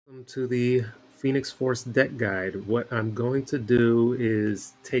Welcome to the Phoenix Force deck guide. What I'm going to do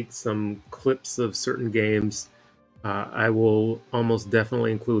is take some clips of certain games. I will almost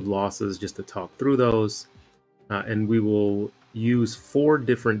definitely include losses just to talk through those. And we will use 4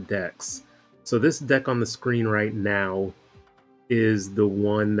 different decks. So this deck on the screen right now is the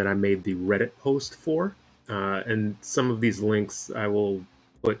one that I made the Reddit post for. And some of these links I will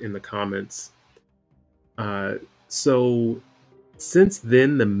put in the comments. So since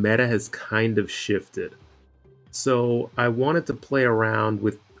then, the meta has kind of shifted. So I wanted to play around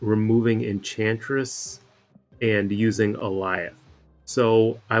with removing Enchantress and using Eliath.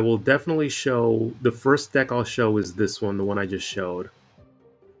 So I will definitely show, the first deck I'll show is this one, the one I just showed.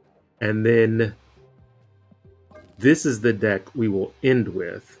 And then this is the deck we will end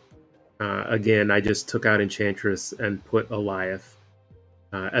with. Again, I just took out Enchantress and put Eliath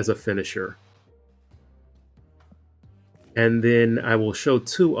as a finisher. And then I will show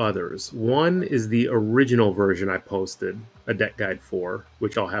 2 others. One is the original version I posted a deck guide for,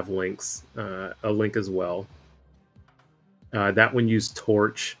 which I'll have links, a link as well. That one used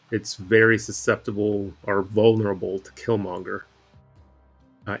Torch. It's very susceptible or vulnerable to Killmonger.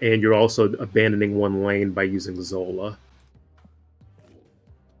 And you're also abandoning one lane by using Zola.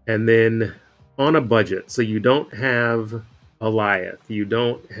 And then on a budget, so you don't have Eliath, you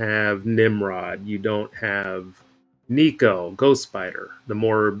don't have Nimrod, you don't have Nico, Ghost Spider, the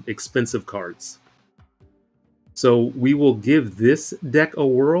more expensive cards. So we will give this deck a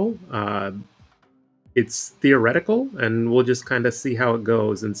whirl. It's theoretical, and we'll just kind of see how it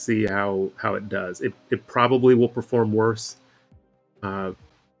goes and see how it does. It probably will perform worse,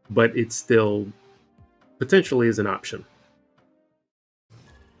 but it still potentially is an option.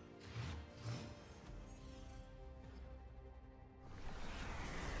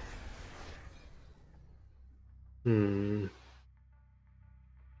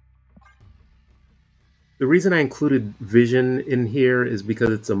 The reason I included Vision in here is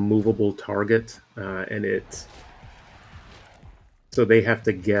because it's a movable target, and so they have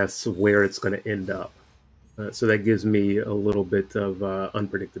to guess where it's going to end up. So that gives me a little bit of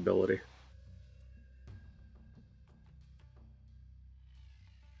unpredictability.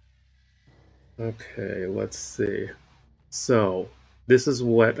 Okay, let's see. So this is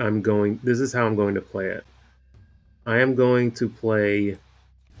how I'm going to play it. I am going to play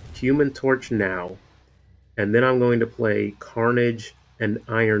Human Torch now, and then I'm going to play Carnage and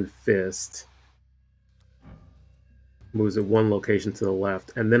Iron Fist. Moves it 1 location to the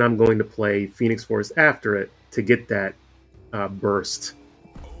left, and then I'm going to play Phoenix Force after it to get that burst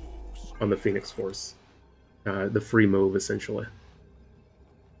on the Phoenix Force. The free move, essentially.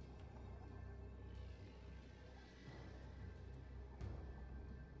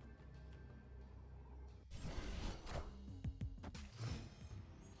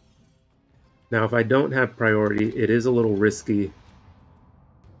 Now, if I don't have priority, it is a little risky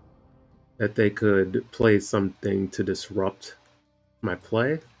that they could play something to disrupt my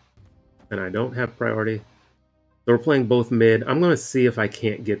play, and I don't have priority. So we're playing both mid. I'm going to see if I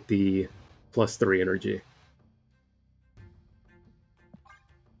can't get the +3 energy.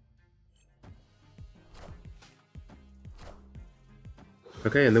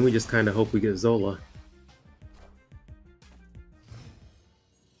 Okay, and then we just kind of hope we get Zola.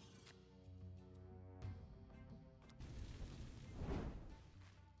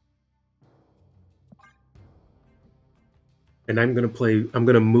 And I'm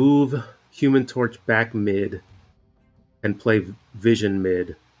gonna move Human Torch back mid and play Vision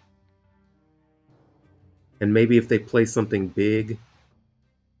mid. And maybe if they play something big,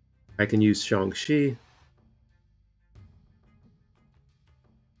 I can use Shang-Chi.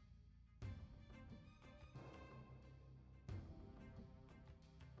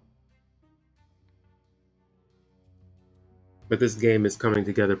 But this game is coming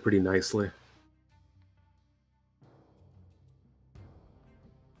together pretty nicely.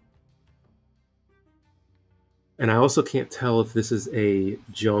 And I also can't tell if this is a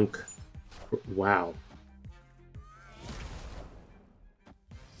junk. Wow.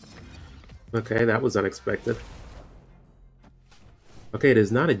 Okay, that was unexpected. Okay, it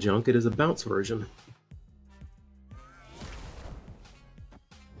is not a junk, it is a bounce version.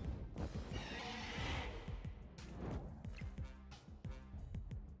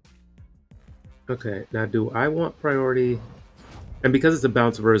 Okay, now do I want priority? And because it's a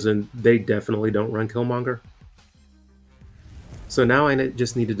bounce version, they definitely don't run Killmonger. So now I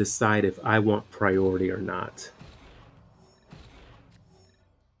just need to decide if I want priority or not.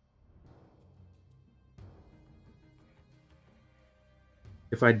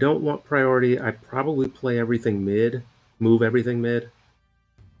 If I don't want priority, I probably play everything mid, move everything mid.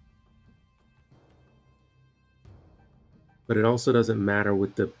 But it also doesn't matter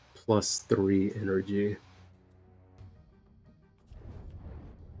with the +3 energy.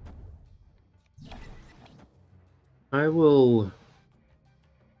 I'll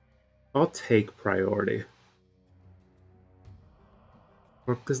take priority.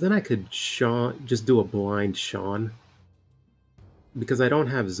 Or because then I could just do a blind Sean. Because I don't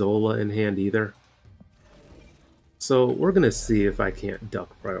have Zola in hand either. So we're gonna see if I can't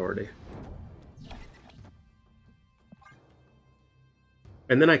duck priority.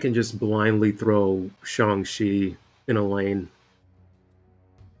 And then I can just blindly throw Shang-Chi in a lane.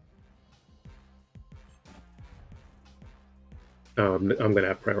 Oh, I'm going to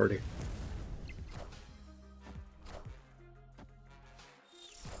have priority.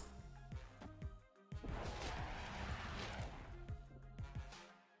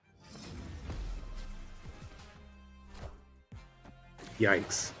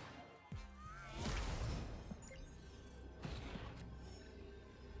 Yikes.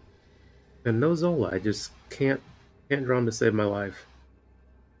 And no Zola, I just can't draw him to save my life.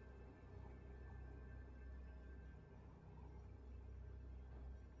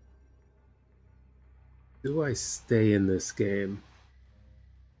 Do I stay in this game?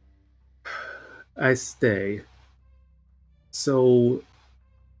 I stay. So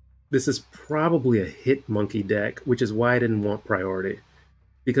this is probably a hit monkey deck, which is why I didn't want priority.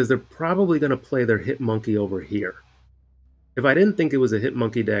 Because they're probably going to play their hit monkey over here. If I didn't think it was a hit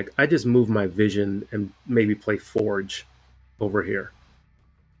monkey deck, I'd just move my vision and maybe play Forge over here.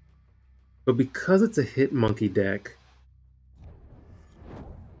 But because it's a hit monkey deck,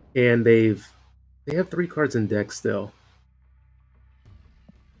 and they have 3 cards in deck still,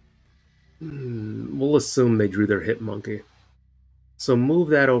 we'll assume they drew their hit monkey. So move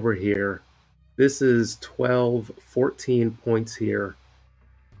that over here. This is 12, 14 points here.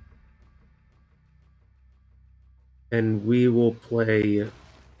 And we will play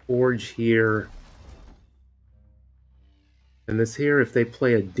Forge here. And this here, if they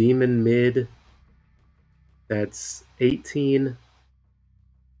play a Demon mid, that's 18.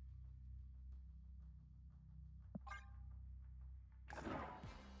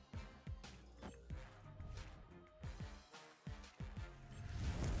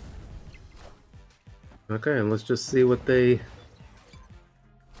 Okay, and let's just see what they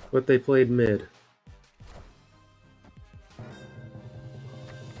played mid.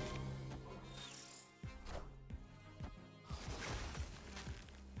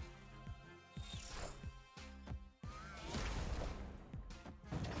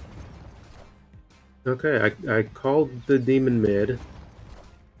 Okay, I called the Demon mid.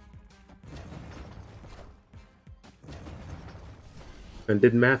 And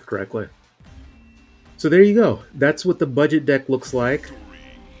did math correctly. So there you go. That's what the budget deck looks like.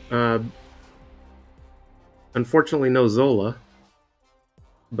 Unfortunately, no Zola.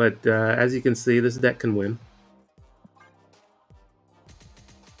 But as you can see, this deck can win.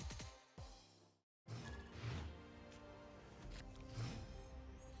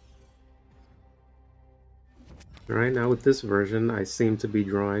 Alright, now with this version, I seem to be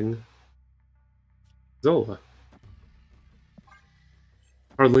drawing Zola.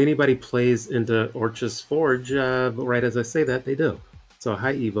 Hardly anybody plays into Orchis Forge, but right as I say that, they do. So a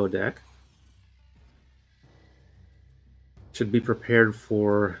high Evo deck. Should be prepared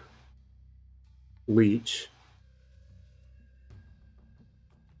for Leech.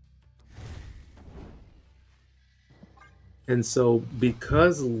 And so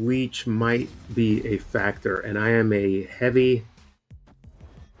because Leech might be a factor, and I am a heavy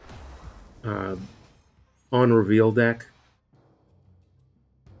on reveal deck,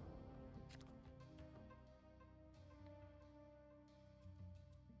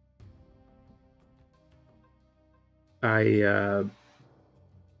 I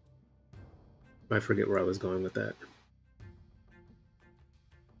forget where I was going with that.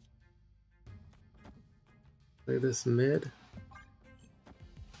 Play this mid.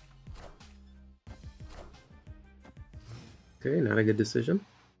 Okay, not a good decision.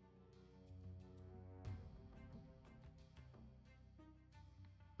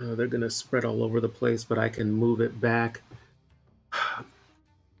 Oh, they're going to spread all over the place, but I can move it back.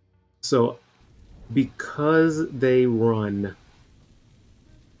 So, because they run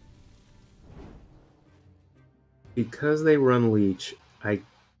Leech, I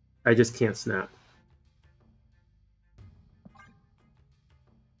just can't snap.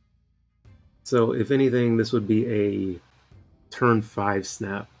 So if anything, this would be a turn 5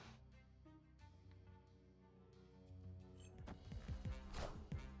 snap.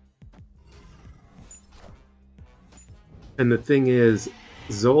 And the thing is,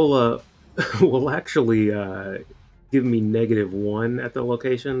 Zola will actually giving me -1 at the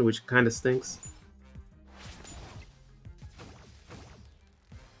location, which kind of stinks.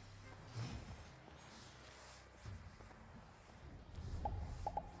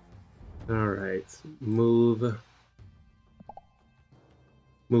 Alright, move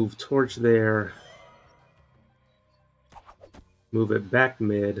torch there. Move it back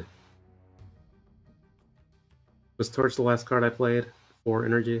mid. Was torch the last card I played? 4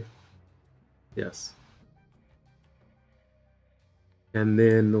 energy? Yes. And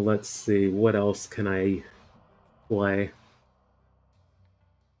then let's see, what else can I play?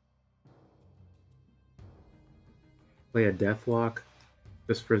 Play a Deathlock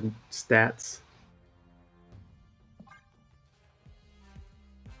just for stats.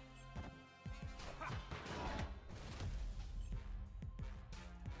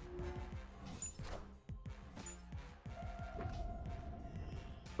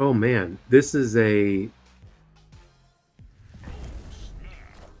 Oh man, this is a...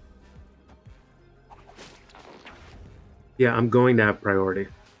 Yeah, I'm going to have priority.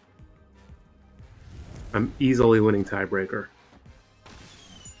 I'm easily winning tiebreaker.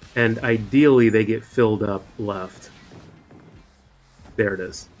 And ideally they get filled up left. There it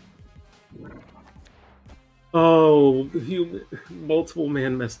is. Oh, multiple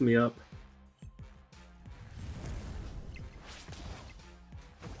man messed me up.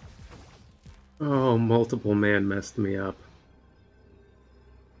 Oh, multiple man messed me up.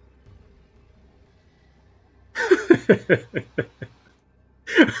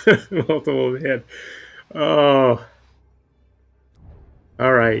 Multiple man. Oh.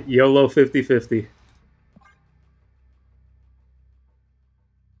 All right, YOLO 50-50.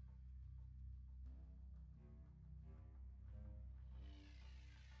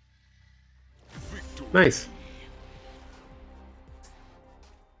 Nice.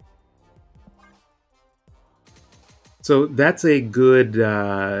 So that's a good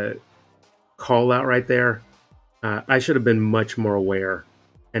call out right there. I should have been much more aware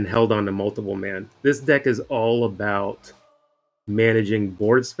and held on to multiple man. This deck is all about managing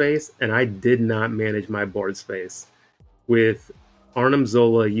board space, and I did not manage my board space. With Arnim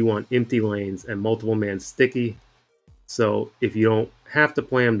Zola, you want empty lanes and multiple man sticky. So if you don't have to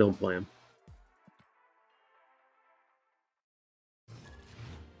play them, don't play them.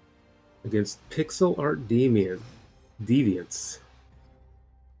 Against Pixel Art Deviants.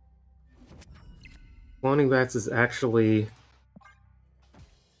 Cloning Vats is actually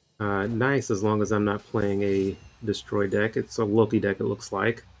nice as long as I'm not playing a destroy deck. It's a Loki deck, it looks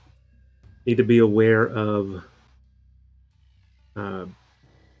like. Need to be aware of the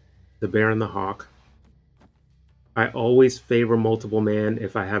Bear and the Hawk. I always favor multiple man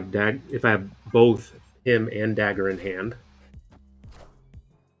if I have both him and Dagger in hand.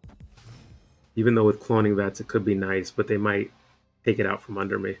 Even though with Cloning Vats it could be nice, but they might take it out from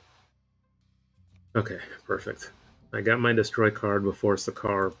under me. Okay, perfect. I got my destroy card before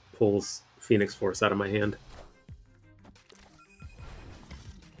Sakar pulls Phoenix Force out of my hand.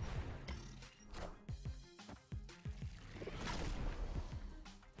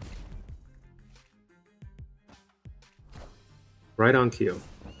 Right on cue.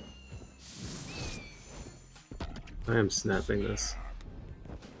 I am snapping this.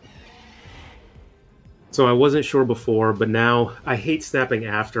 So I wasn't sure before, but now I hate snapping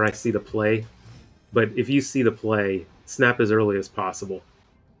after I see the play. But if you see the play, snap as early as possible.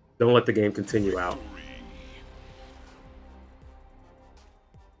 Don't let the game continue out.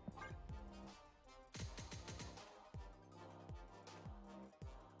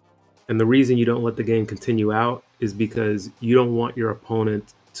 And the reason you don't let the game continue out is because you don't want your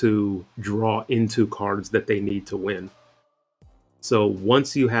opponent to draw into cards that they need to win. So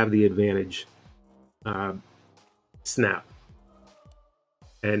once you have the advantage, snap.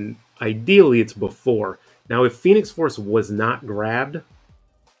 And ideally it's before. Now if Phoenix Force was not grabbed,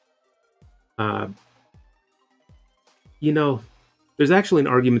 you know, there's actually an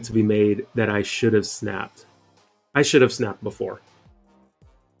argument to be made that I should have snapped. I should have snapped before.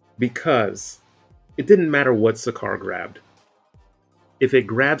 Because it didn't matter what Sakar grabbed. If it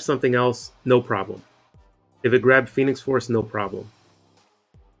grabbed something else, no problem. If it grabbed Phoenix Force, no problem.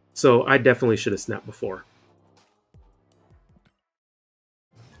 So I definitely should have snapped before.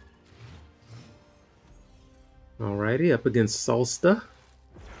 Alrighty, up against Solsta.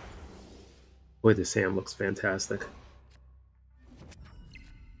 Boy, this hand looks fantastic.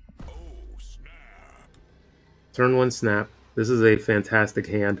 Turn 1 snap. This is a fantastic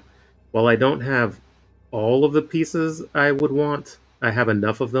hand. While I don't have all of the pieces I would want, I have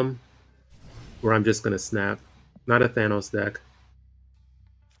enough of them where I'm just going to snap. Not a Thanos deck.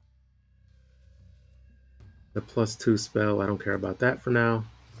 The +2 spell, I don't care about that for now.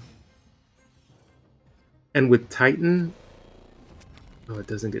 And with Titan... Oh, it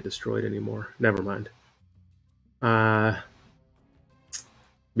doesn't get destroyed anymore. Never mind.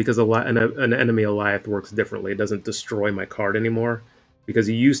 Because an enemy Goliath works differently. It doesn't destroy my card anymore. Because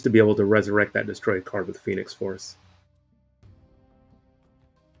you used to be able to resurrect that destroyed card with Phoenix Force.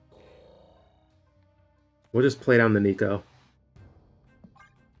 We'll just play down the Nico.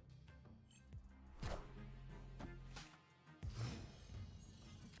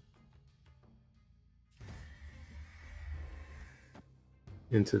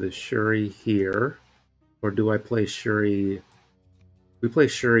 Into the Shuri here. Or do I play Shuri... We play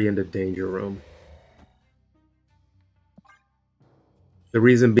Shuri into Danger Room. The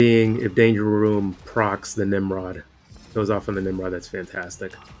reason being, if Danger Room procs the Nimrod, goes off on the Nimrod, that's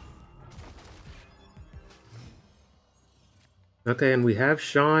fantastic. Okay, and we have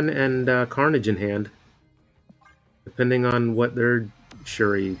Sean and Carnage in hand. Depending on what they're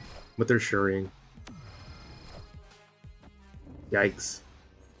Shuriing. Yikes.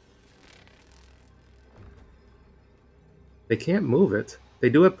 They can't move it. They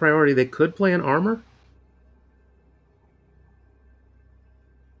do have priority. They could play an armor.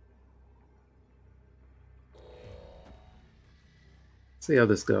 See how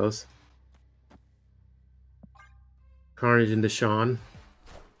this goes. Carnage into Sean.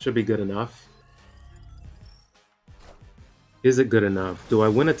 Should be good enough. Is it good enough? Do I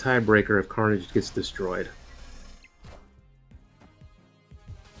win a tiebreaker if Carnage gets destroyed?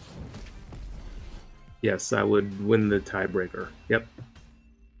 Yes, I would win the tiebreaker. Yep.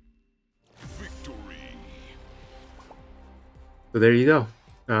 Victory. So there you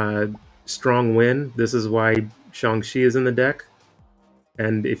go. Strong win. This is why Shang-Chi is in the deck.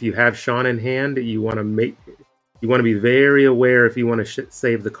 And if you have Sean in hand, you want to be very aware if you want to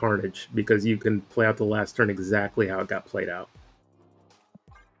save the Carnage, because you can play out the last turn exactly how it got played out.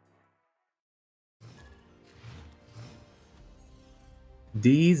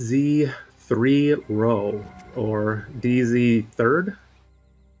 DZ3 row, or DZ third?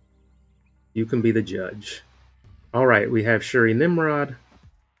 You can be the judge. Alright, we have Shuri-Nimrod.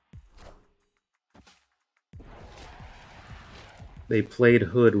 They played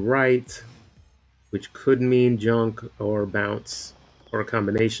Hood right, which could mean junk or bounce, or a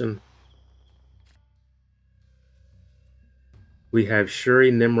combination. We have Shuri,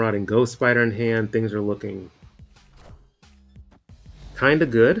 Nimrod, and Ghost Spider in hand. Things are looking kind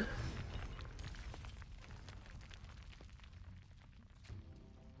of good.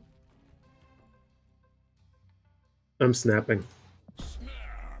 I'm snapping.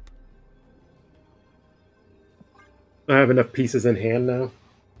 I have enough pieces in hand now.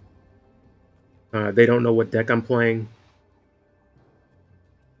 They don't know what deck I'm playing.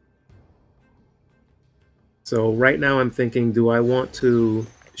 So right now I'm thinking, do I want to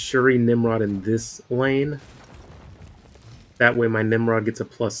Shuri Nimrod in this lane? That way my Nimrod gets a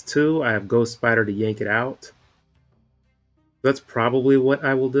 +2. I have Ghost Spider to yank it out. That's probably what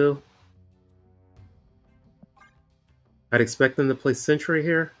I will do. I'd expect them to play Sentry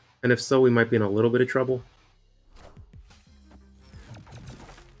here, and if so, we might be in a little bit of trouble.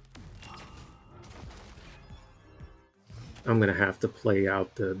 I'm gonna have to play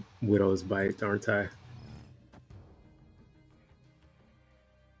out the Widow's Bite, aren't I?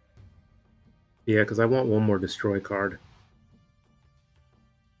 Yeah, because I want one more Destroy card.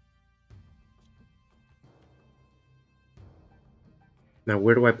 Now,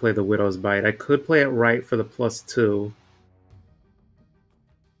 where do I play the Widow's Bite? I could play it right for the +2.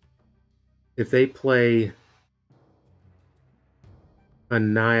 If they play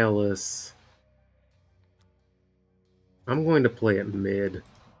Annihilus, I'm going to play it mid.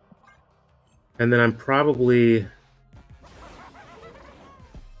 And then I'm probably...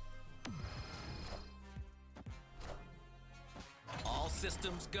 All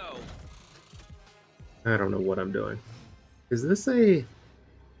systems go. I don't know what I'm doing. Is this a...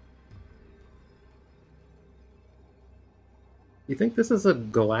 You think this is a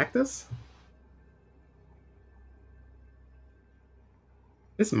Galactus?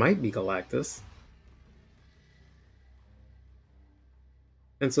 This might be Galactus.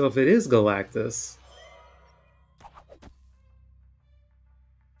 And so if it is Galactus,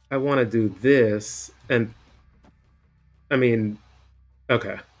 I want to do this, and... I mean...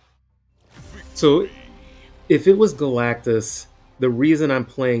 Okay. So, if it was Galactus, the reason I'm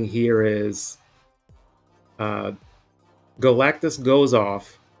playing here is... Galactus goes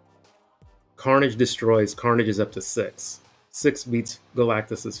off, Carnage destroys, Carnage is up to 6. 6 beats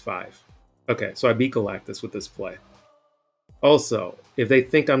Galactus is 5. Okay, so I beat Galactus with this play. Also, if they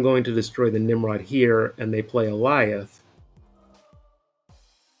think I'm going to destroy the Nimrod here and they play Alioth,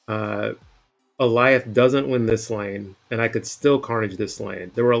 Alioth doesn't win this lane, and I could still Carnage this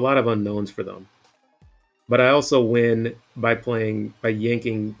lane. There were a lot of unknowns for them. But I also win by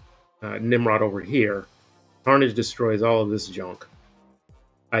yanking Nimrod over here. Carnage destroys all of this junk.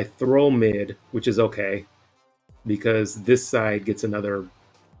 I throw mid, which is okay, because this side gets another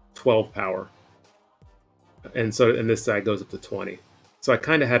 12 power. And this side goes up to 20. So I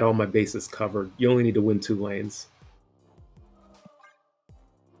kind of had all my bases covered. You only need to win 2 lanes.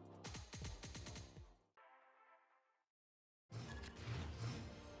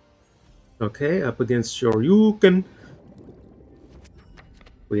 Okay, up against Shoryuken.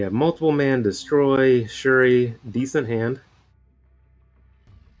 We have multiple man, destroy, Shuri, decent hand.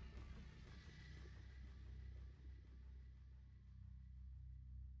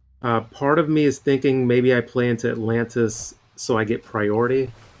 Part of me is thinking maybe I play into Atlantis so I get priority,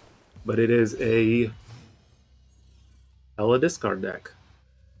 but it is a Hela discard deck.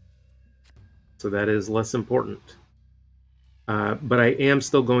 So that is less important. But I am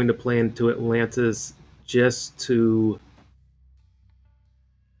still going to play into Atlantis just to...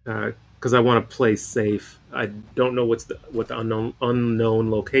 because I want to play safe. I don't know what the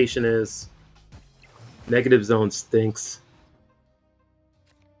unknown location is. Negative zone stinks.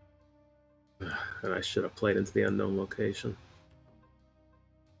 And I should have played into the unknown location.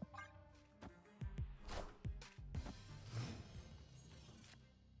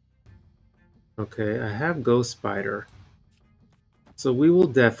 Okay, I have Ghost Spider. So we will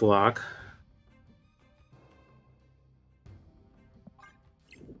Deathlock.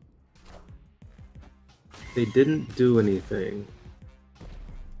 They didn't do anything.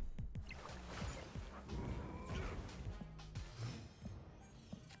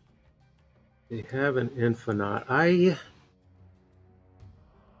 They have an Infinite. I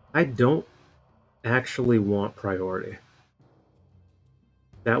don't actually want priority.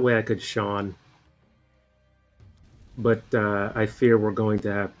 That way I could Sean. But I fear we're going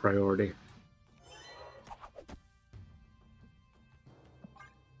to have priority.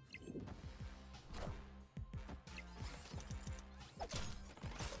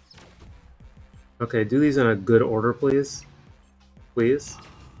 Okay, do these in a good order, please. Please.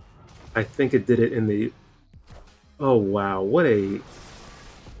 I think it did it in the... Oh, wow. What a...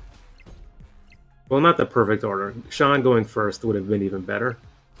 Well, not the perfect order. Sean going first would have been even better.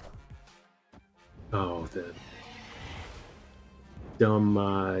 Oh, the...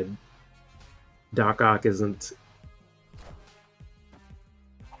 dumb Doc Ock isn't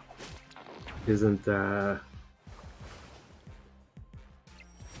 10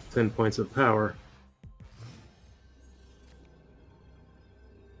 points of power.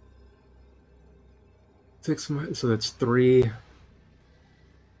 So that's 3.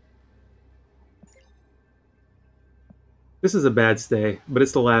 This is a bad stay, but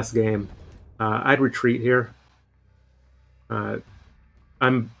it's the last game. I'd retreat here.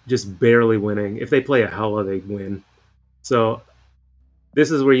 I'm just barely winning. If they play a Hela, they win. So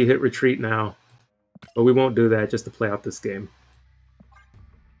this is where you hit retreat now. But we won't do that just to play out this game.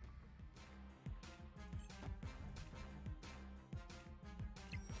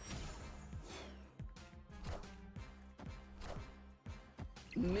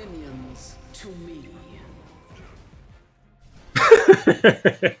 Minions to me.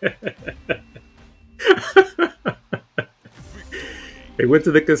 They went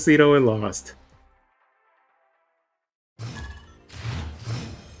to the casino and lost.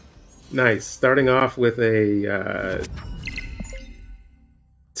 Nice. Starting off with a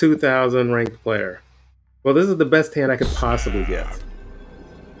 2,000 ranked player. Well, this is the best hand I could possibly get.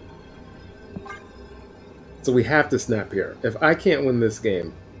 So we have to snap here. If I can't win this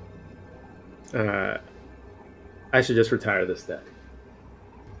game, I should just retire this deck.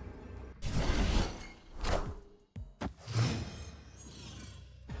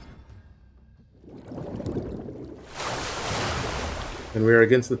 And we are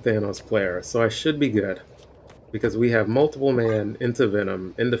against the Thanos player, so I should be good. Because we have multiple man into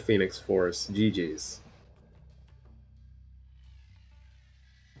Venom, into Phoenix Force, GG's.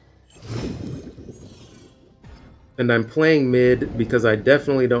 And I'm playing mid because I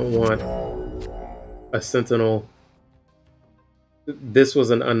definitely don't want a Sentinel. This was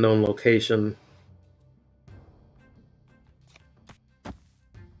an unknown location.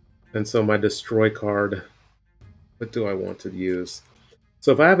 And so my destroy card, what do I want to use?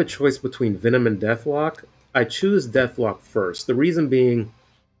 So if I have a choice between Venom and Deathlock, I choose Deathlock first. The reason being,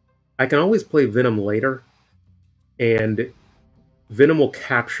 I can always play Venom later, and Venom will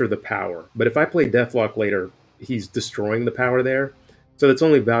capture the power. But if I play Deathlock later, he's destroying the power there. So that's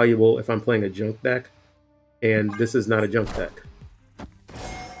only valuable if I'm playing a junk deck, and this is not a junk deck.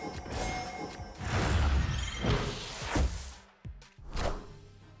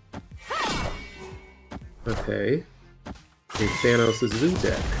 Okay. A Thanos' Zoo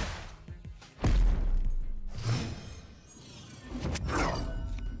deck.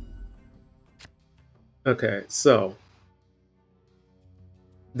 Okay, so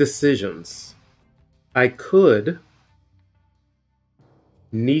decisions. I could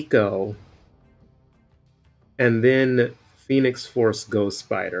Nico and then Phoenix Force Ghost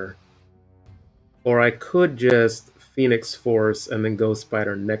Spider, or I could just Phoenix Force and then Ghost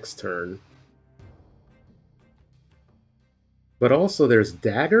Spider next turn. But also there's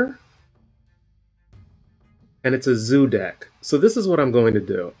Dagger, and it's a Zoo deck. So this is what I'm going to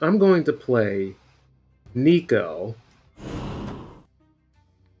do. I'm going to play Nico,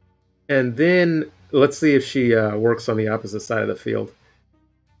 and then let's see if she works on the opposite side of the field.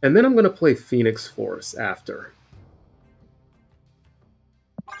 And then I'm going to play Phoenix Force after.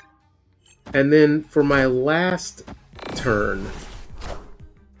 And then for my last turn,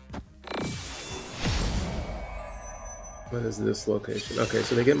 what is this location? Okay,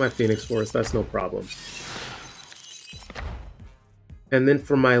 so they get my Phoenix Force, that's no problem. And then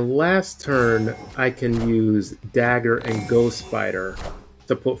for my last turn, I can use Dagger and Ghost Spider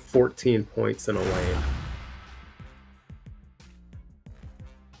to put 14 points in a lane.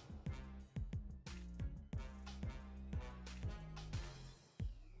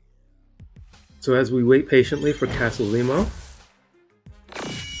 So as we wait patiently for Castle Zemo,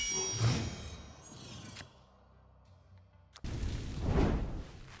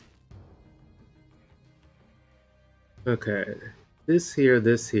 okay, this here.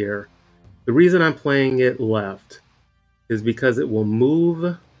 The reason I'm playing it left is because it will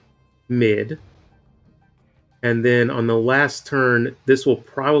move mid, and then on the last turn, this will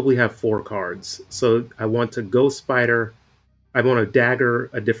probably have 4 cards. So I want to Ghost Spider, I want to Dagger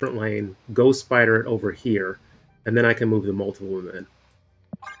a different lane, Ghost Spider it over here, and then I can move the multiple in.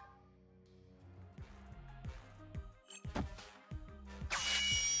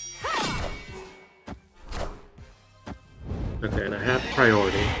 Okay, and I have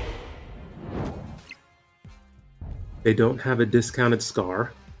priority. They don't have a discounted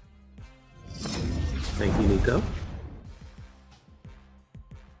Scar. Thank you, Nico.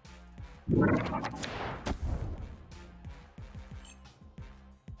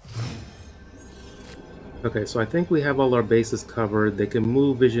 Okay, so I think we have all our bases covered. They can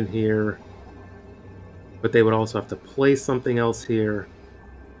move Vision here, but they would also have to play something else here.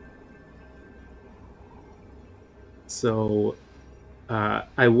 So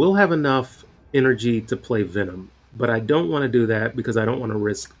I will have enough energy to play Venom, but I don't want to do that because I don't want to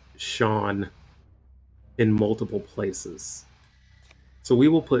risk Sean in multiple places. So we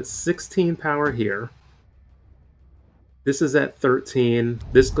will put 16 power here. This is at 13.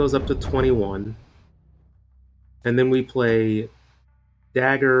 This goes up to 21. And then we play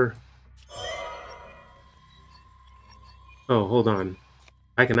Dagger. Oh, hold on.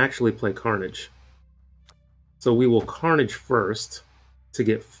 I can actually play Carnage. So we will Carnage first to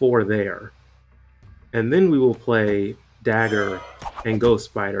get 4 there. And then we will play Dagger and Ghost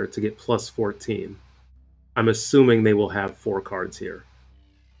Spider to get plus 14. I'm assuming they will have 4 cards here.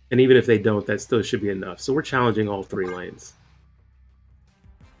 And even if they don't, that still should be enough. So we're challenging all 3 lanes.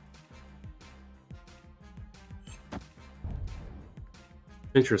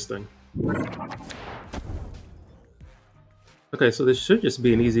 Interesting. Okay, so this should just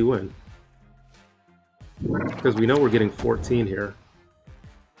be an easy win. Because we know we're getting 14 here.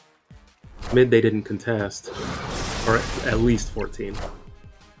 Mid they didn't contest. Or at least 14.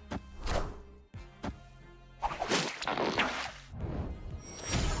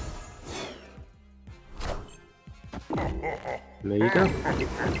 And there you go.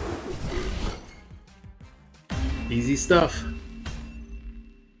 Easy stuff.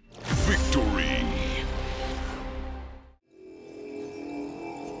 Victory!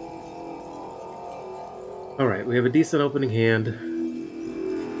 Alright, we have a decent opening hand.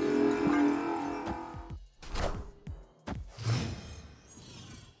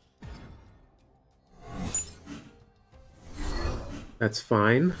 That's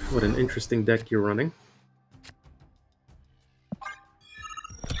fine. What an interesting deck you're running.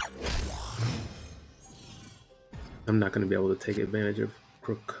 I'm not going to be able to take advantage of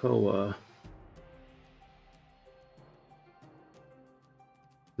Krakoa.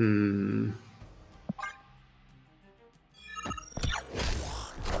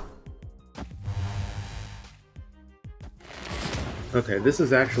 Okay, this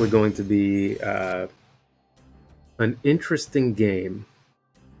is actually going to be an interesting game,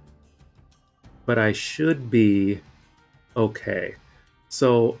 but I should be okay.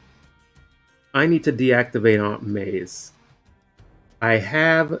 So I need to deactivate Aunt May's. I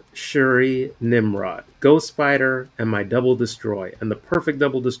have Shuri-Nimrod, Ghost Spider, and my Double Destroy. And the perfect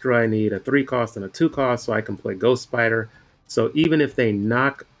Double Destroy I need a 3 cost and a 2 cost so I can play Ghost Spider. So even if they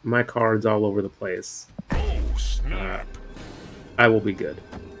knock my cards all over the place, I will be good.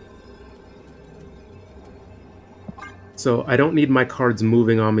 So I don't need my cards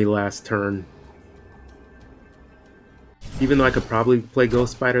moving on me last turn. Even though I could probably play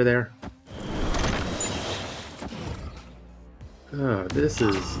Ghost Spider there. Oh, this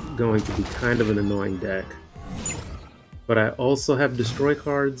is going to be kind of an annoying deck. But I also have Destroy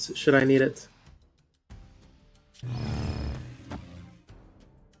cards, should I need it.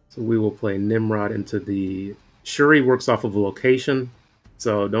 So we will play Nimrod into the... Shuri works off of a location,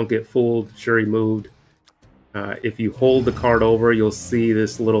 so don't get fooled. Shuri moved. If you hold the card over, you'll see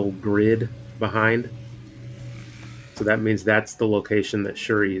this little grid behind. So that means that's the location that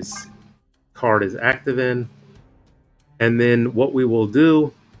Shuri's card is active in. And then what we will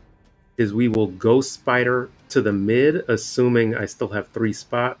do is we will Ghost Spider to the mid, assuming I still have 3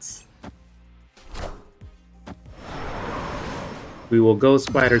 spots. We will Ghost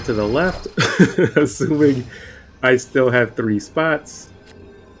Spider to the left, assuming I still have 3 spots.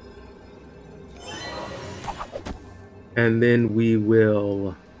 And then we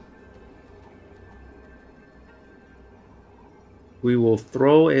will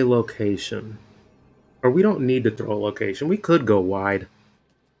throw a location. Or we don't need to throw a location. We could go wide.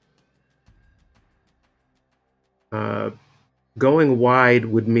 Going wide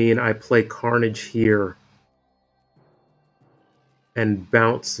would mean I play Carnage here and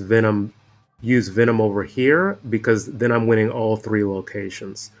bounce Venom, use Venom over here, because then I'm winning all 3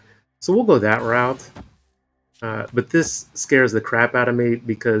 locations. So we'll go that route. But this scares the crap out of me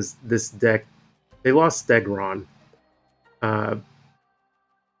because this deck, they lost Stegron.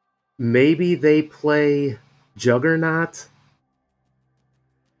 Maybe they play Juggernaut.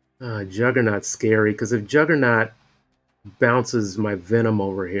 Juggernaut's scary, because if Juggernaut bounces my Venom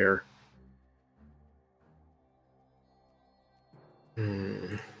over here...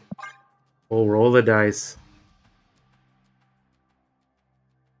 We'll roll the dice.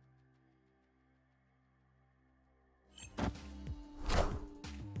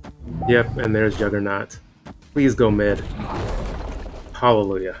 Yep, and there's Juggernaut. Please go mid.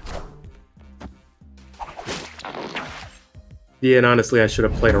 Hallelujah. Yeah, and honestly, I should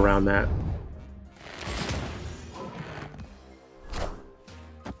have played around that.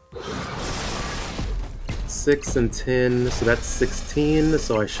 Six and 10, so that's 16,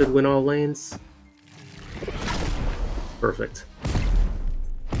 so I should win all lanes. Perfect.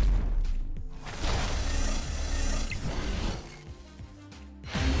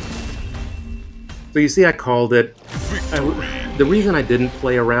 So you see I called it. The reason I didn't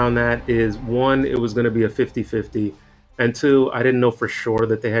play around that is, 1, it was going to be a 50-50, and 2, I didn't know for sure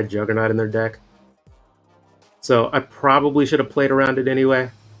that they had Juggernaut in their deck. So I probably should have played around it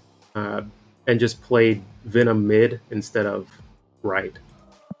anyway, and just played Venom mid instead of right.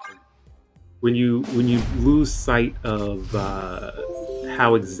 When you lose sight of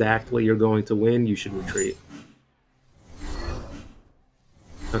how exactly you're going to win, you should retreat.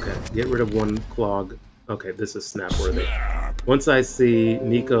 Okay, get rid of 1 clog. Okay, this is snap-worthy. Once I see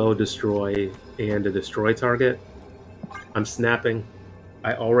Nico destroy and a destroy target, I'm snapping.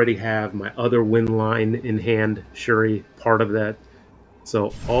 I already have my other win line in hand, Shuri, part of that.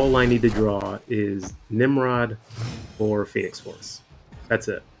 So all I need to draw is Nimrod or Phoenix Force. That's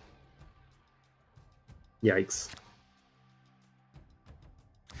it. Yikes.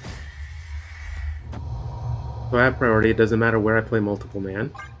 So I have priority. It doesn't matter where I play multiple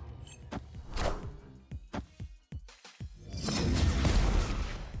man.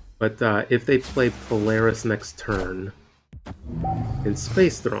 But if they play Polaris next turn in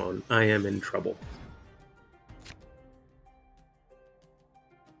Space Throne, I am in trouble.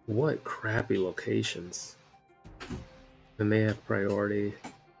 What crappy locations. And they have priority.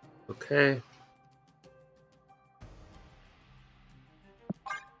 Okay.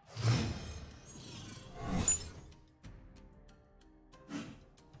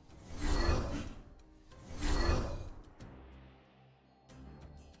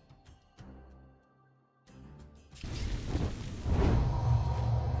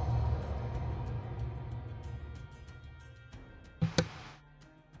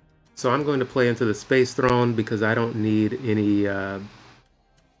 So I'm going to play into the Space Throne because I don't need any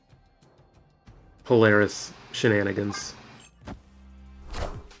Polaris shenanigans.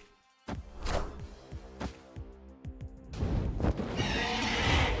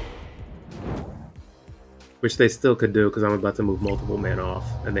 Which they still could do because I'm about to move multiple men off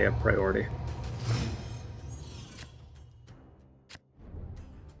and they have priority.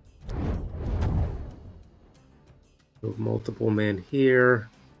 Move multiple men here.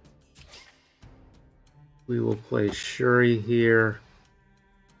 We will play Shuri here.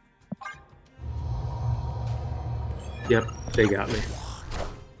 Yep, they got me.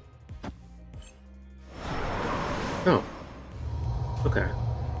 Oh. Okay.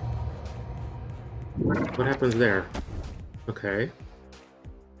 What happens there? Okay.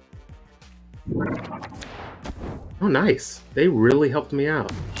 Oh, nice. They really helped me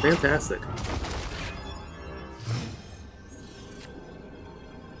out. Fantastic.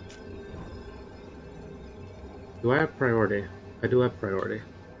 Do I have priority? I do have priority.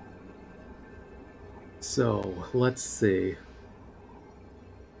 So, let's see.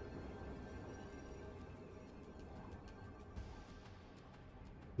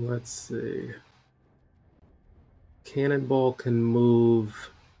 Let's see. Cannonball can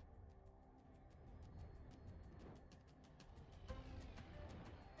move.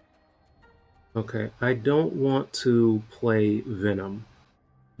 Okay, I don't want to play Venom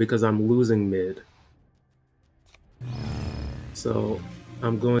because I'm losing mid. So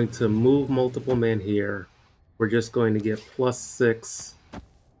I'm going to move multiple men here. We're just going to get +6.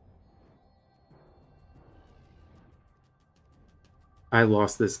 I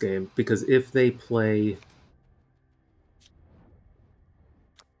lost this game because if they play...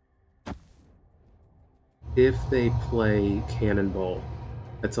 If they play Cannonball,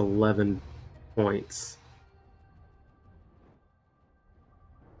 that's 11 points.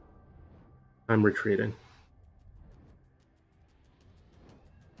 I'm retreating.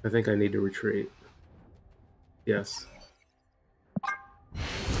 I think I need to retreat. Yes.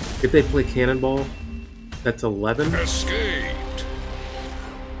 If they play Cannonball, that's 11. Escaped.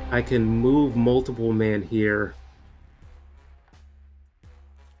 I can move multiple man here.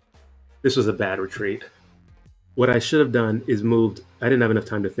 This was a bad retreat. What I should have done is moved... I didn't have enough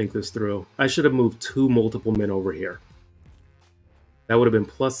time to think this through. I should have moved 2 multiple men over here. That would have been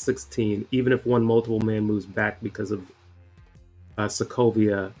 +16. Even if one multiple man moves back because of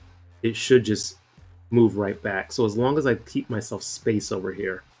Sokovia, it should just move right back. So as long as I keep myself space over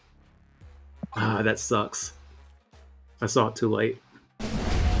here. Ah, that sucks. I saw it too late.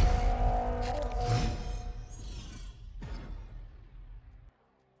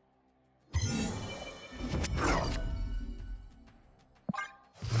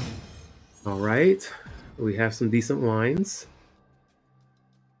 All right, we have some decent lines.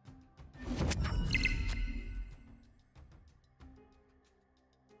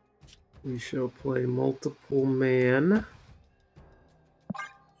 We shall play multiple man.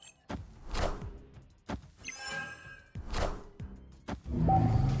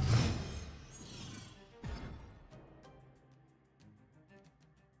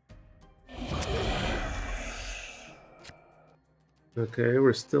 Okay,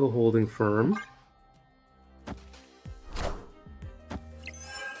 we're still holding firm.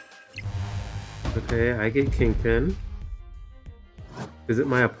 Okay, I get Kingpin. Is it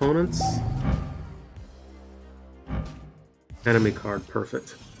my opponent's? Enemy card,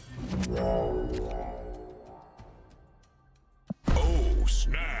 perfect. Oh,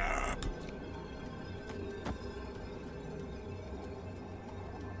 snap.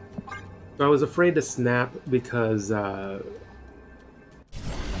 So I was afraid to snap because I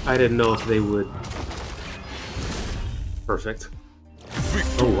didn't know if they would... Perfect.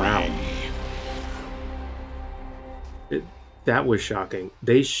 Victory. Oh, wow. That was shocking.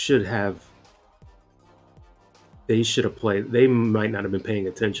 They should have played. They might not have been paying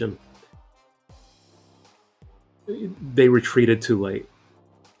attention. They retreated too late.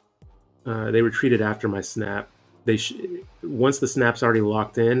 They retreated after my snap. Once the snap's already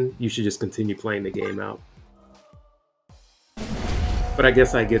locked in, you should just continue playing the game out. But I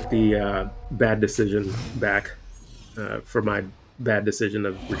guess I get the bad decision back for my bad decision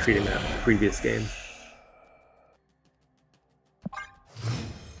of retreating that previous game.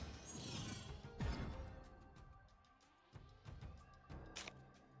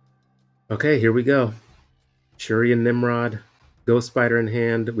 Okay, here we go. Shuri and Nimrod, Ghost Spider in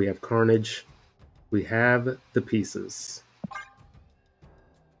hand. We have Carnage. We have the pieces.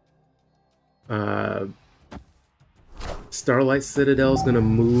 Starlight Citadel's gonna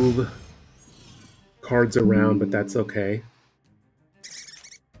move cards around, but that's okay.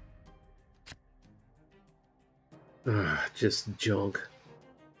 Just junk.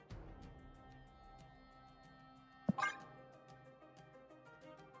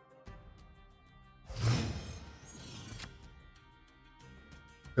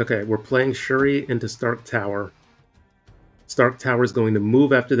 Okay, we're playing Shuri into Stark Tower. Stark Tower is going to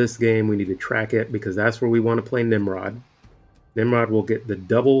move after this game. We need to track it because that's where we want to play Nimrod. Nimrod will get the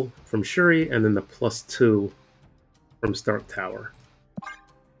double from Shuri and then the +2 from Stark Tower.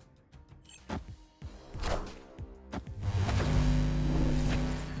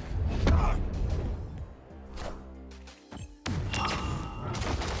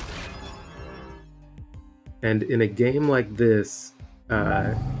 And in a game like this,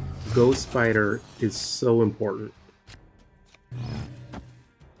 Ghost Spider is so important.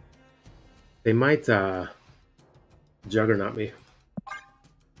 They might Juggernaut me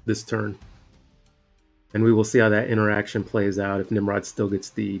this turn. And we will see how that interaction plays out if Nimrod still gets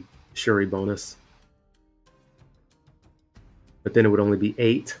the Shuri bonus. But then it would only be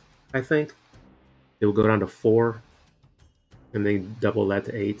 8, I think. It will go down to 4. And then double that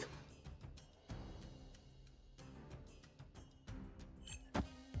to 8.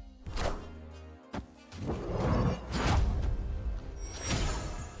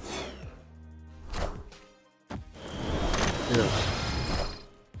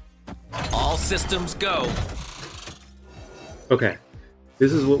 All systems go. Okay,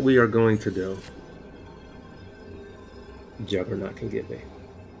 this is what we are going to do. Juggernaut can get me.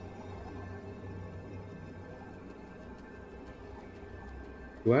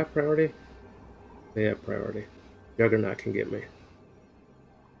 Do I have priority? They have priority. Juggernaut can get me.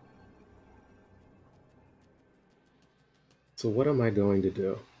 So what am I going to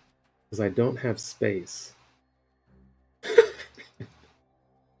do? Because I don't have space.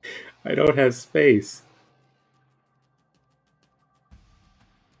 I don't have space.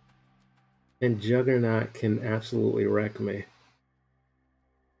 And Juggernaut can absolutely wreck me.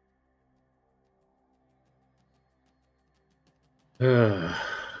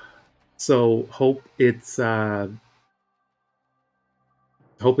 So hope it's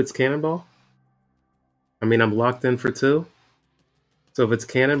Cannonball. I mean, I'm locked in for 2. So if it's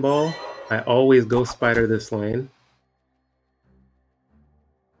Cannonball, I always go Spider this lane.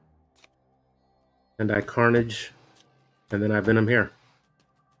 And I Carnage, and then I Venom here.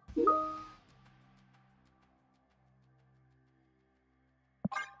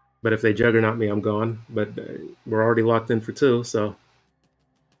 But if they Juggernaut me, I'm gone. But we're already locked in for 2, so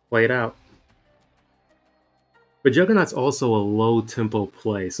play it out. But Juggernaut's also a low tempo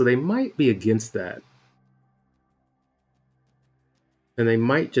play, so they might be against that. And they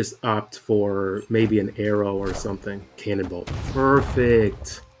might just opt for maybe an arrow or something. Cannonball.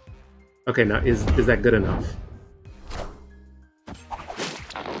 Perfect. Okay, now is that good enough?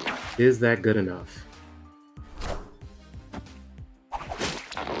 Is that good enough?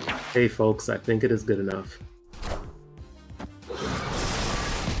 Hey folks, I think it is good enough.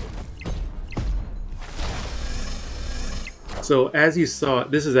 So as you saw,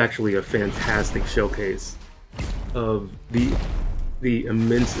 this is actually a fantastic showcase of the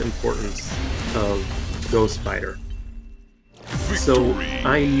immense importance of Ghost Spider. So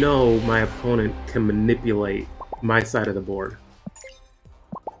I know my opponent can manipulate my side of the board.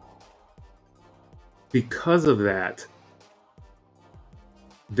 Because of that,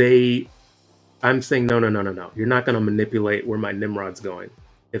 I'm saying, no. You're not going to manipulate where my Nimrod's going.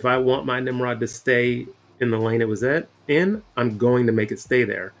 If I want my Nimrod to stay in the lane it was in, I'm going to make it stay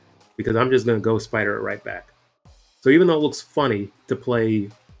there because I'm just going to Ghost Spider it right back. So even though it looks funny to play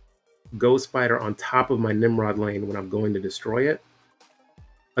Ghost Spider on top of my Nimrod lane when I'm going to destroy it,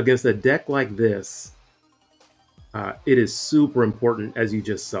 against a deck like this, it is super important, as you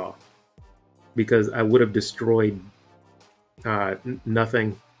just saw, because I would have destroyed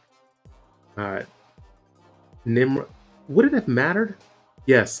nothing. Nimrod, would it have mattered?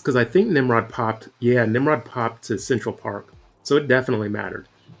 Yes, because I think Nimrod popped. Yeah, Nimrod popped to Central Park, so it definitely mattered.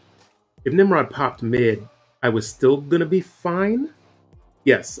 If Nimrod popped mid, I was still going to be fine.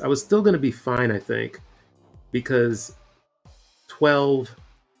 Yes, I was still going to be fine, I think, because 12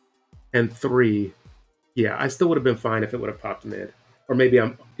 and 3, yeah, I still would have been fine if it would have popped mid. Or maybe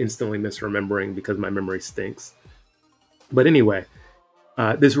I'm instantly misremembering because my memory stinks. But anyway,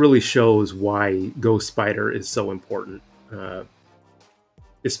 this really shows why Ghost Spider is so important.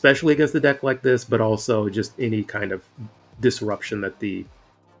 Especially against a deck like this, but also just any kind of disruption that the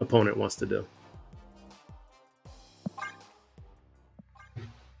opponent wants to do.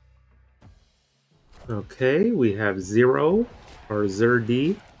 Okay, we have 0, or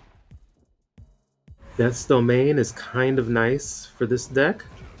Zerdi. Death's Domain is kind of nice for this deck.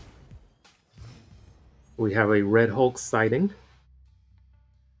 We have a Red Hulk sighting.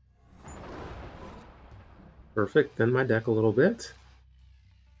 Perfect, then my deck a little bit.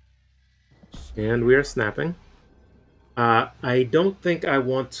 And we are snapping. I don't think I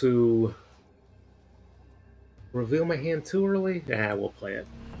want to reveal my hand too early. Yeah, we'll play it.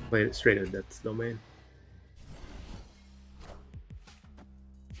 Play it straight into Death's Domain.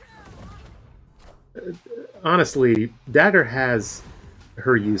 Honestly, Dagger has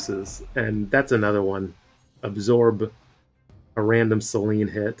her uses, and that's another one. Absorb a random Selene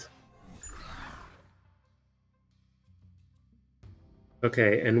hit.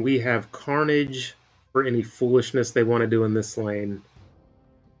 Okay, and we have Carnage for any foolishness they want to do in this lane.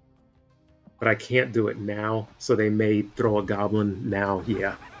 But I can't do it now, so they may throw a Goblin now,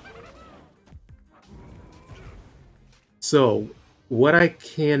 yeah. So, what I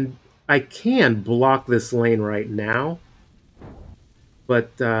can block this lane right now,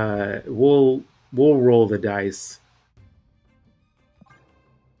 but we'll roll the dice.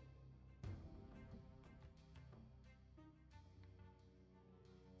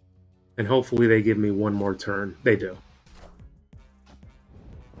 And hopefully they give me one more turn. They do.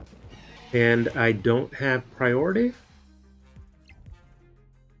 And I don't have priority?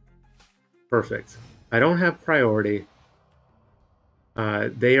 Perfect. I don't have priority.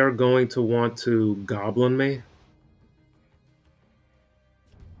 They are going to want to Goblin me.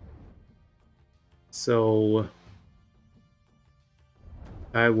 So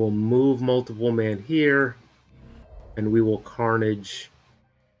I will move multiple man here, and we will Carnage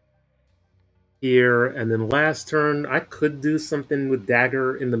here. And then last turn, I could do something with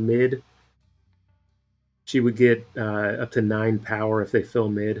Dagger in the mid. She would get up to 9 power if they fill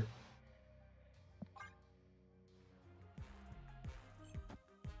mid.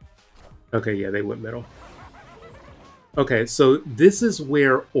 Okay, yeah, they went middle. Okay, so this is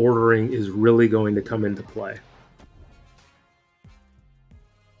where ordering is really going to come into play.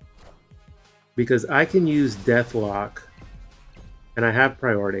 Because I can use Deathlock, and I have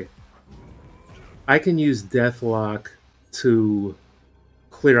priority. I can use Deathlock to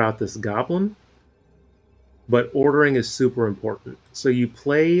clear out this Goblin, but ordering is super important. So you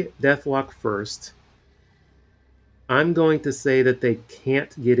play Deathlock first. I'm going to say that they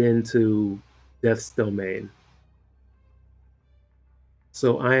can't get into Death's Domain.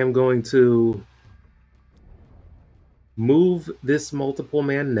 So I am going to move this multiple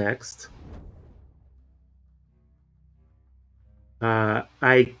man next.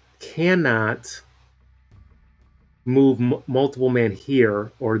 I cannot move multiple man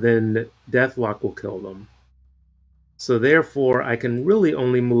here, or then Deathlock will kill them. So therefore, I can really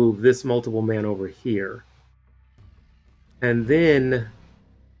only move this multiple man over here. And then...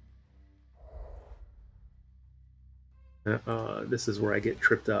 this is where I get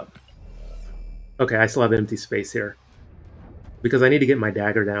tripped up. Okay, I still have empty space here. Because I need to get my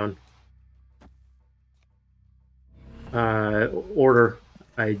dagger down. Order.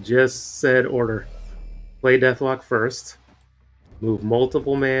 I just said order. Play Deathlock first. Move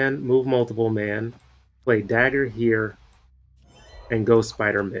multiple man. Play dagger here. And go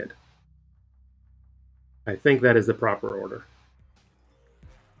spider mid. I think that is the proper order.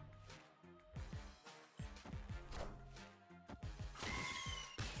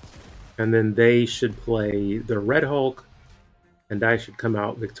 And then they should play the Red Hulk, and I should come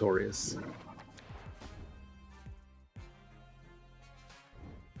out victorious.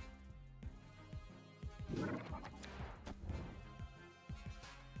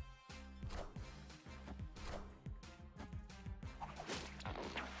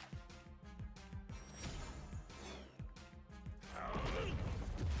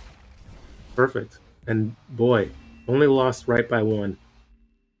 Perfect. And boy, only lost right by 1.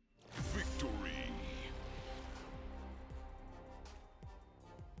 Victory.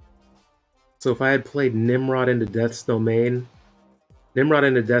 So if I had played Nimrod into Death's Domain, Nimrod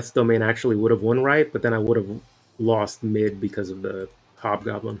into Death's Domain actually would have won right, but then I would have lost mid because of the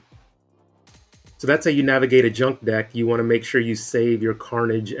Hobgoblin. So that's how you navigate a junk deck. You want to make sure you save your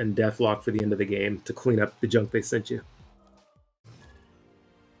Carnage and Deathlock for the end of the game to clean up the junk they sent you.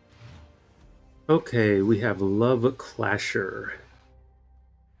 Okay, we have Love Clasher.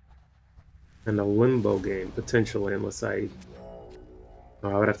 And a Limbo game, potentially, unless I... Oh,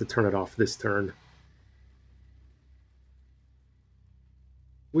 I would have to turn it off this turn.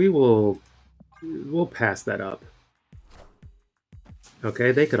 We'll pass that up.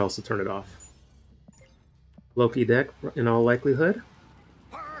 Okay, they could also turn it off. Loki deck, in all likelihood.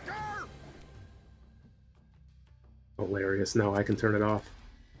 Hilarious. No, I can turn it off.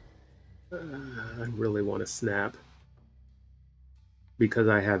 I really want to snap. Because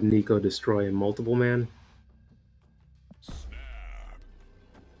I have Nico destroy and multiple man. Snap.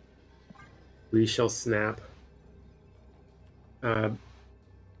 We shall snap. I'm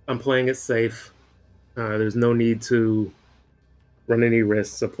playing it safe. There's no need to run any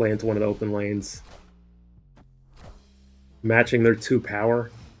risks of playing into one of the open lanes. Matching their 2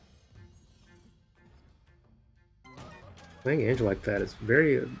 power. Playing Angel like that is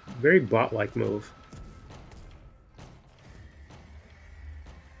very bot-like move.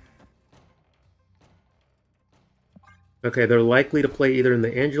 Okay, they're likely to play either in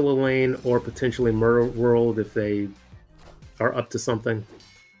the Angela lane or potentially Murder World if they are up to something.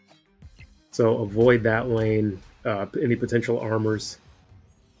 So avoid that lane, any potential armors.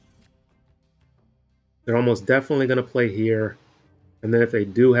 They're almost definitely going to play here. And then if they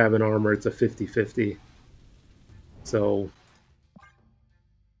do have an armor, it's a 50-50. So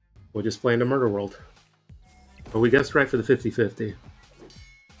we'll just play into Murder World. But we guessed right for the 50-50.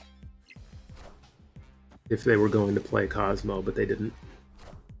 If they were going to play Cosmo, but they didn't.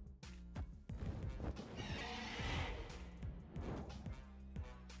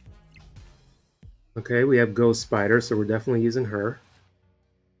 Okay, we have Ghost Spider, so we're definitely using her.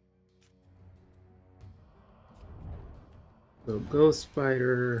 So Ghost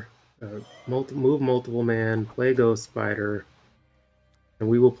Spider, move multiple man, play Ghost Spider, and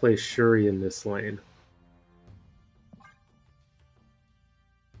we will play Shuri in this lane.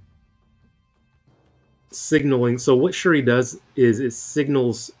 Signaling. So what Shuri does is it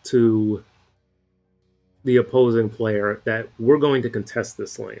signals to the opposing player that we're going to contest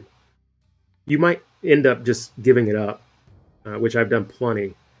this lane. You might end up just giving it up, which I've done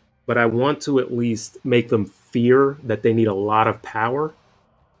plenty, but I want to at least make them fear that they need a lot of power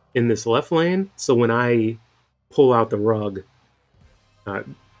in this left lane. So when I pull out the rug,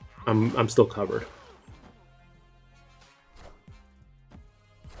 I'm still covered.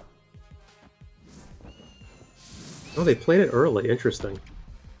 Oh, they played it early. Interesting.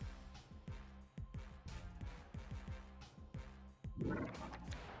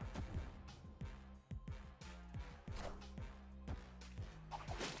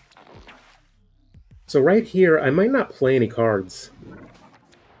 So right here, I might not play any cards.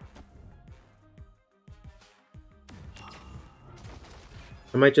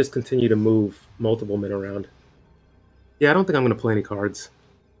 I might just continue to move multiple men around. Yeah, I don't think I'm going to play any cards.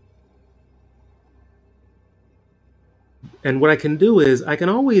 And what I can do is, I can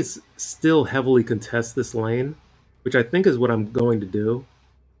always still heavily contest this lane, which I think is what I'm going to do.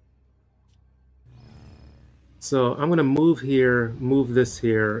 So I'm going to move here, move this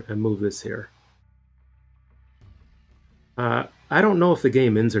here, and move this here. I don't know if the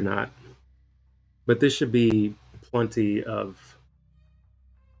game ends or not, but this should be plenty of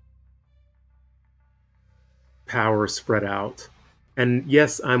power spread out. And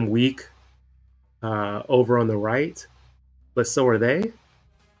yes, I'm weak over on the right, but so are they.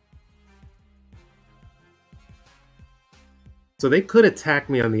 So they could attack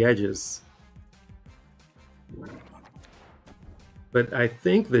me on the edges. But I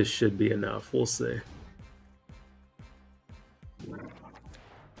think this should be enough. We'll see.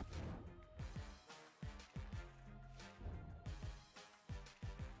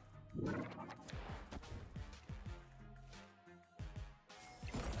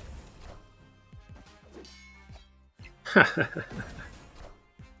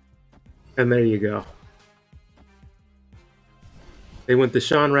 And there you go. They went the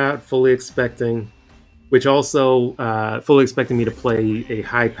Sean route, fully expecting, which also fully expecting me to play a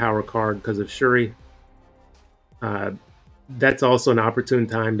high power card because of Shuri. That's also an opportune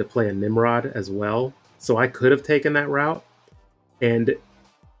time to play a Nimrod as well. So I could have taken that route. And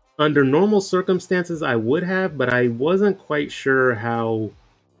under normal circumstances, I would have, but I wasn't quite sure how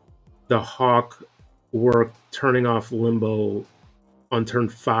the Hawk worked turning off Limbo on turn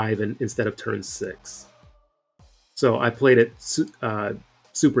 5 instead of turn 6. So I played it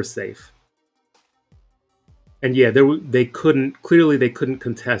super safe. And yeah, they couldn't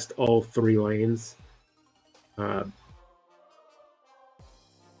contest all 3 lanes.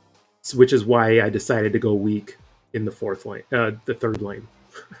 Which is why I decided to go weak in the 4th lane, the 3rd lane.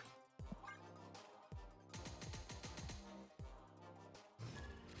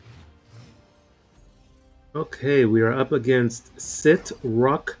 Okay, we are up against Sit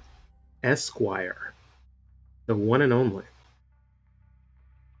Ruck Esquire, the one and only.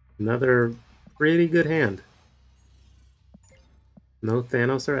 Another pretty good hand. No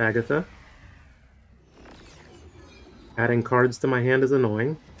Thanos or Agatha. Adding cards to my hand is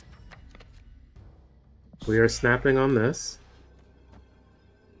annoying. We are snapping on this.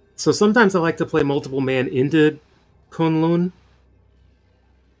 So sometimes I like to play multiple man into Kunlun.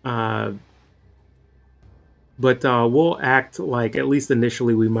 But we'll act like, at least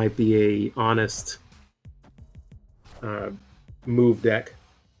initially, we might be a honest move deck.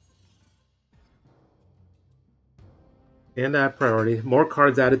 And I have priority. More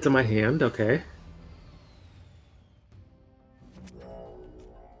cards added to my hand. Okay.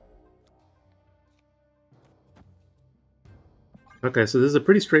 Okay, so this is a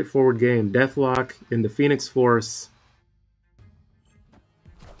pretty straightforward game. Deathlock into Phoenix Force.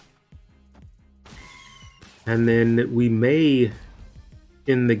 And then we may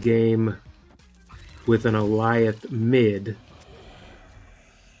end the game with an Alioth mid.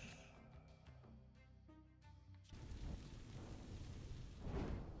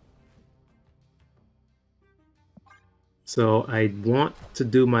 So I want to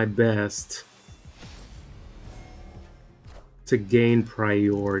do my best to gain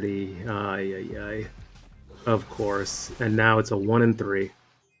priority. Ay, ay, ay. Of course. And now it's a 1 and 3.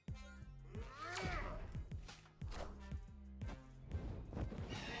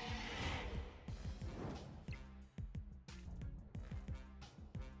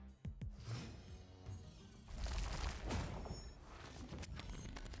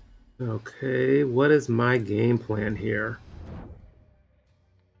 Okay, what is my game plan here?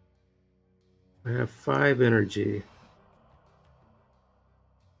 I have 5 energy.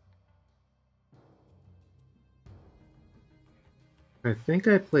 I think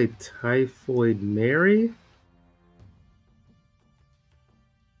I played Typhoid Mary.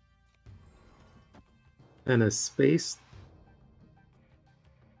 And a Space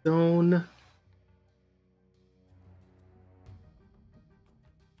Stone.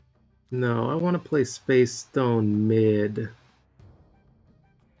 No, I want to play Space Stone mid.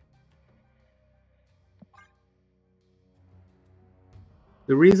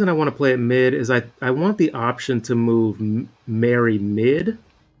 The reason I want to play it mid is I want the option to move Mary mid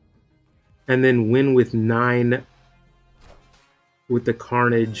and then win with 9 with the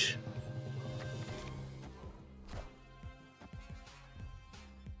Carnage.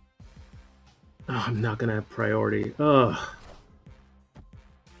 Oh, I'm not going to have priority. Ugh.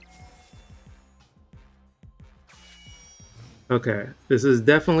 Okay, this is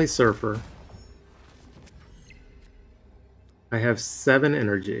definitely Surfer. I have 7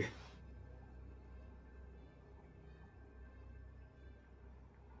 energy.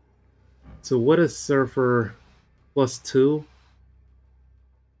 So what is Surfer +2?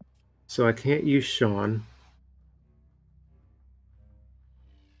 So I can't use Sean.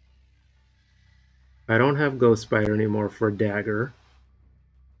 I don't have Ghost Spider anymore for Dagger.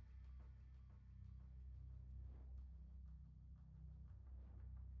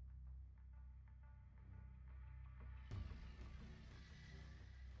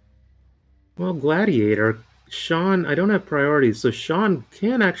 Well, Gladiator. Sean, I don't have priorities, so Sean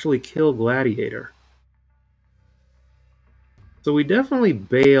can actually kill Gladiator. So we definitely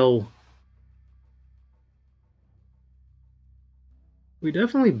bail. We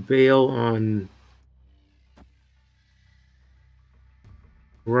definitely bail on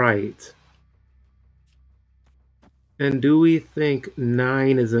right. And do we think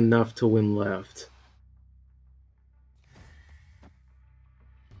 9 is enough to win left?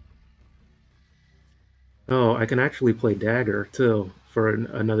 Oh, I can actually play Dagger, too, for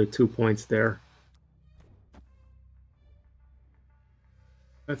another 2 points there.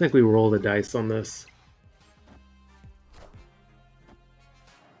 I think we roll the dice on this.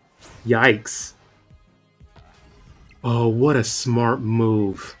 Yikes. Oh, what a smart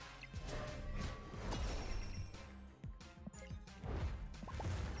move.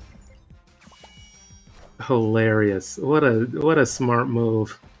 Hilarious. What a smart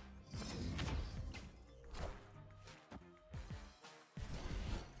move.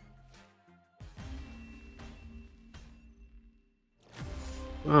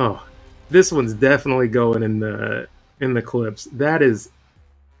 Oh, this one's definitely going in the clips. That is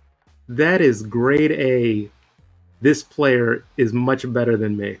grade A. This player is much better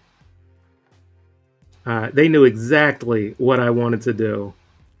than me. They knew exactly what I wanted to do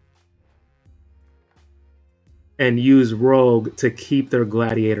and use Rogue to keep their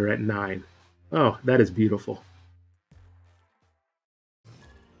Gladiator at 9. Oh, that is beautiful.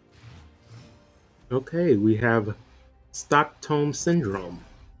 Okay, we have Stockholm Syndrome.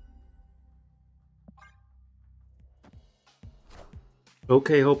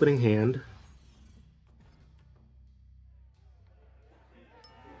 Okay, opening hand.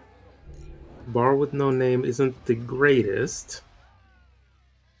 Bar with no name isn't the greatest.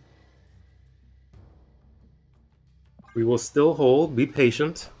 We will still hold. Be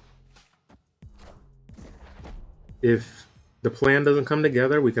patient. If the plan doesn't come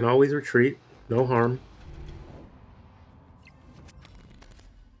together, we can always retreat. No harm.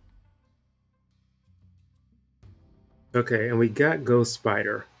 Okay, and we got Ghost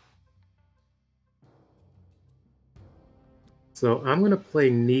Spider. So I'm going to play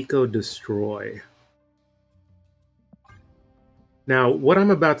Nico Destroy. Now, what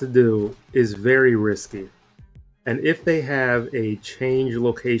I'm about to do is very risky. And if they have a change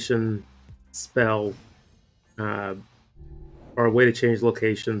location spell, or a way to change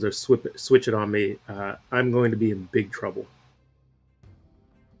locations or switch it on me, I'm going to be in big trouble.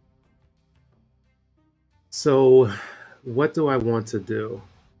 So, what do I want to do?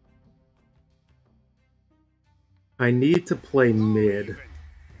 I need to play mid.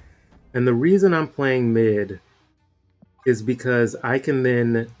 And the reason I'm playing mid is because I can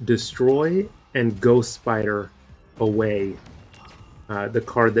then destroy and Ghost Spider away the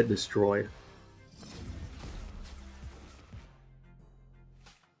card that destroyed.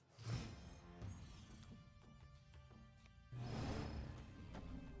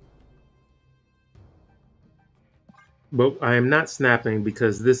 But I am not snapping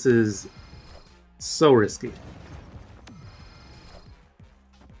because this is so risky.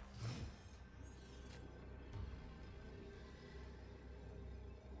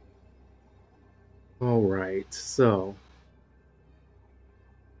 All right, so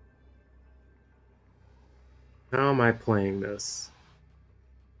how am I playing this?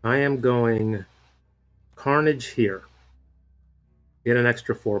 I am going Carnage here. Get an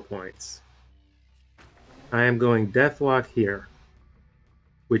extra 4 points. I am going Deathlock here,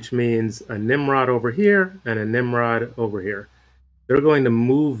 which means a Nimrod over here and a Nimrod over here. They're going to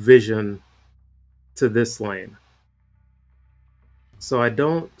move Vision to this lane. So I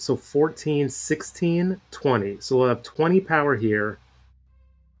don't, so 14, 16, 20. So we'll have 20 power here,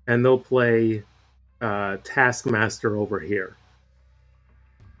 and they'll play Taskmaster over here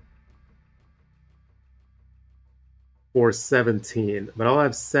for 17. But I'll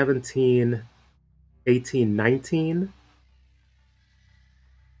have 17, 18, 19.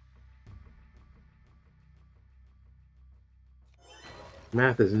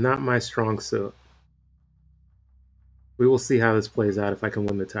 Math is not my strong suit. We will see how this plays out if I can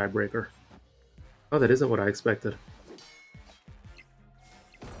win the tiebreaker. Oh, that isn't what I expected.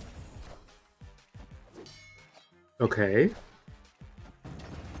 Okay.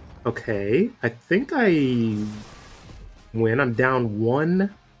 Okay. I think I win. I'm down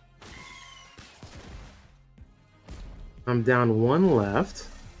 1. I'm down 1 left.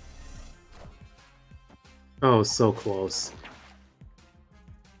 Oh, so close.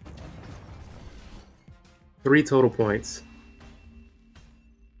 3 total points.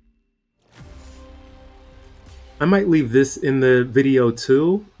 I might leave this in the video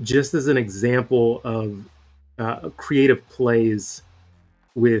too, just as an example of creative plays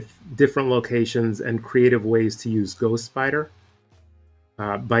with different locations and creative ways to use Ghost Spider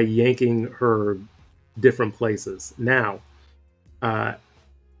by yanking her different places. Now,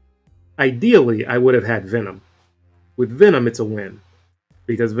 ideally, I would have had Venom. With Venom, it's a win,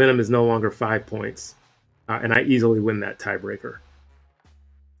 because Venom is no longer 5 points. And I easily win that tiebreaker.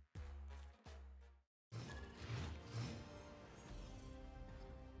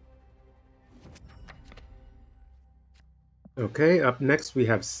 Okay, up next we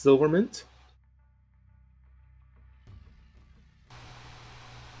have Silvermint.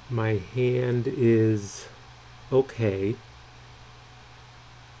 My hand is okay.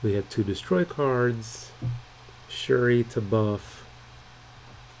 We have 2 destroy cards, Shuri to buff.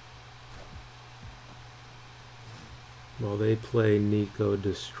 While they play Nico,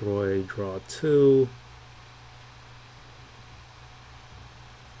 destroy, draw 2.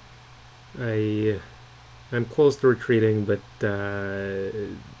 I'm close to retreating, but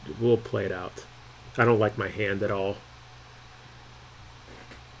we'll play it out. I don't like my hand at all.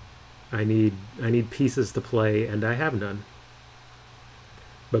 I need pieces to play, and I have none.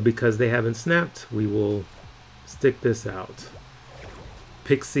 But because they haven't snapped, we will stick this out.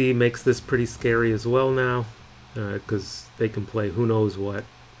 Pixie makes this pretty scary as well now, because they can play who knows what.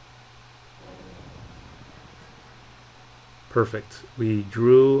 Perfect. We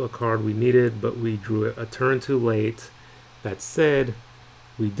drew a card we needed, but we drew it a turn too late. That said,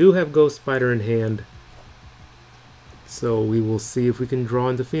 we do have Ghost Spider in hand, so we will see if we can draw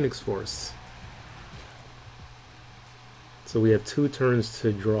into Phoenix Force. So we have 2 turns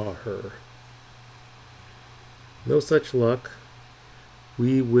to draw her. No such luck.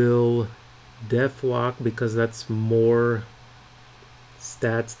 We will Deathlock because that's more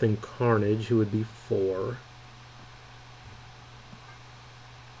stats than Carnage, who would be 4.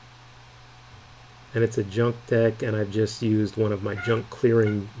 And it's a junk deck, and I've just used one of my junk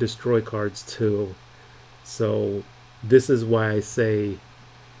clearing destroy cards too. So this is why I say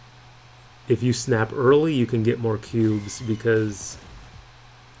if you snap early, you can get more cubes, because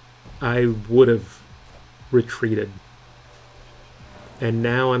I would have retreated. And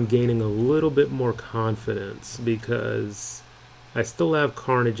now I'm gaining a little bit more confidence because I still have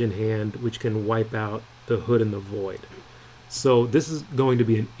Carnage in hand, which can wipe out the Hood and the Void. So this is going to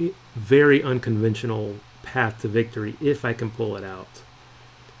be a very unconventional path to victory if I can pull it out.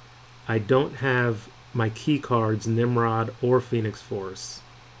 I don't have my key cards, Nimrod or Phoenix Force.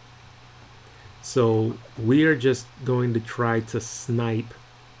 So we are just going to try to snipe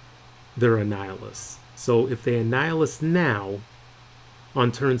their Annihilus. So if they Annihilus now,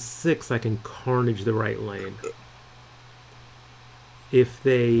 on turn 6 I can Carnage the right lane. If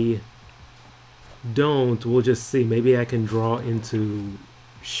they don't, we'll just see. Maybe I can draw into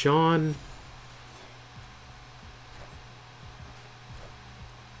Sean.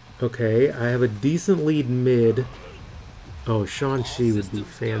 Okay, I have a decent lead mid. Oh, Shang-Chi would be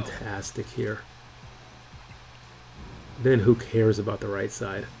fantastic here. Then who cares about the right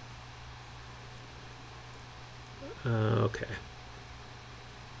side? Okay.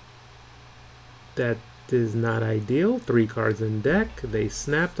 That is not ideal. 3 cards in deck. They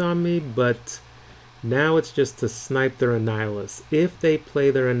snapped on me, but now it's just to snipe their Annihilus. If they play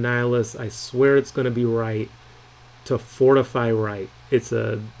their Annihilus, I swear it's going to be right to fortify right. It's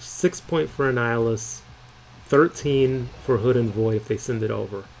a 6 point for Annihilus, 13 for Hood and Void if they send it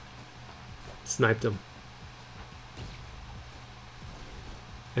over. Sniped him.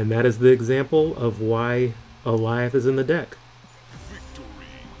 And that is the example of why Goliath is in the deck. Victory.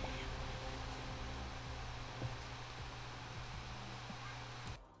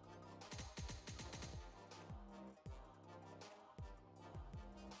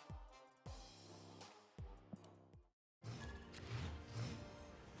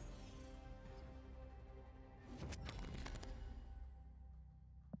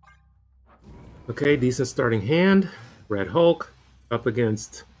 Okay, decent starting hand. Red Hulk up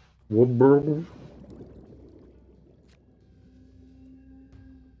against Woodburg.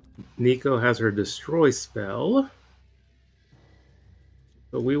 Nico has her Destroy spell.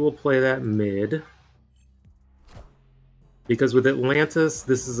 But we will play that mid. Because with Atlantis,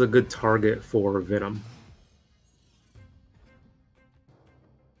 this is a good target for Venom.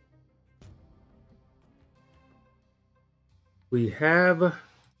 We have...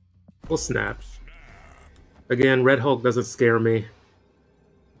 We'll snap. Again, Red Hulk doesn't scare me.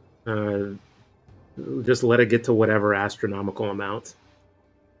 Just let it get to whatever astronomical amount.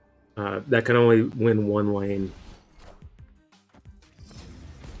 That can only win one lane.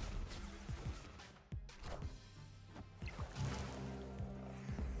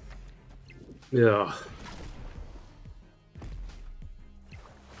 Ugh.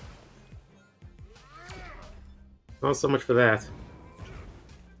 Well, so much for that.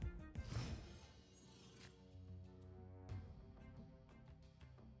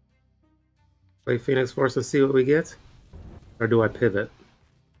 Play Phoenix Force and see what we get? Or do I pivot?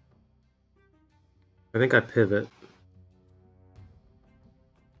 I think I pivot.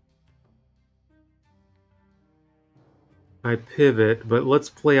 I pivot, but let's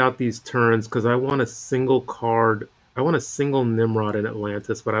play out these turns because I want a single card. I want a single Nimrod in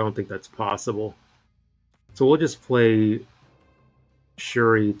Atlantis, but I don't think that's possible. So we'll just play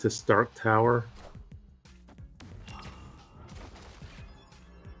Shuri to Stark Tower.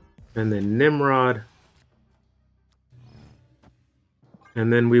 And then Nimrod.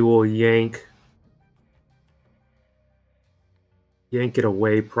 And then we will yank it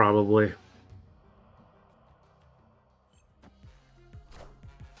away probably.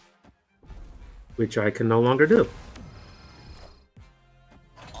 Which I can no longer do.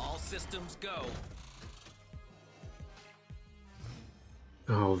 All systems go.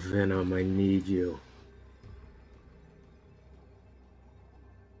 Oh, Venom, I need you.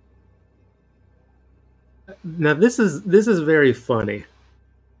 Now this is very funny.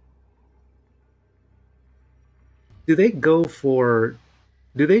 Do they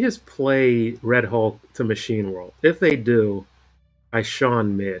just play Red Hulk to Machine World? If they do, I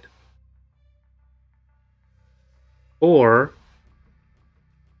Sean mid. Or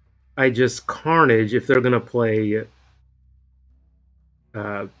I just Carnage if they're gonna play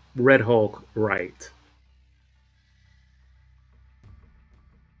Red Hulk right.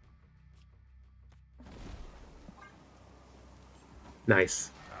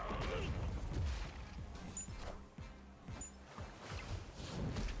 Nice.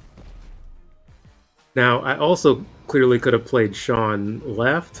 Now, I also clearly could have played Sean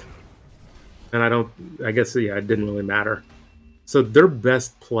left. And I guess, yeah, it didn't really matter. So their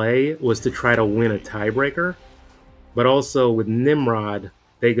best play was to try to win a tiebreaker. But also with Nimrod,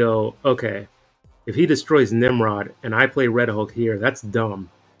 they go, okay, if he destroys Nimrod and I play Red Hulk here, that's dumb.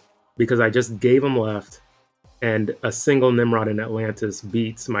 Because I just gave him left. and a single Nimrod in Atlantis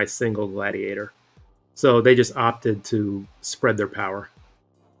beats my single Gladiator. So they just opted to spread their power.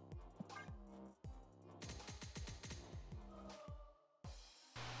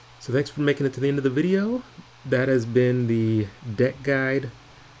 So thanks for making it to the end of the video. That has been the deck guide.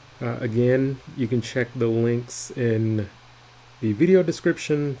 Again, you can check the links in the video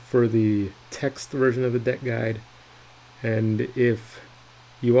description for the text version of the deck guide. And if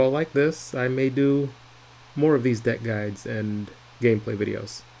you all like this, I may do more of these deck guides and gameplay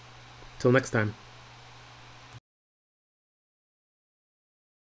videos. Till next time.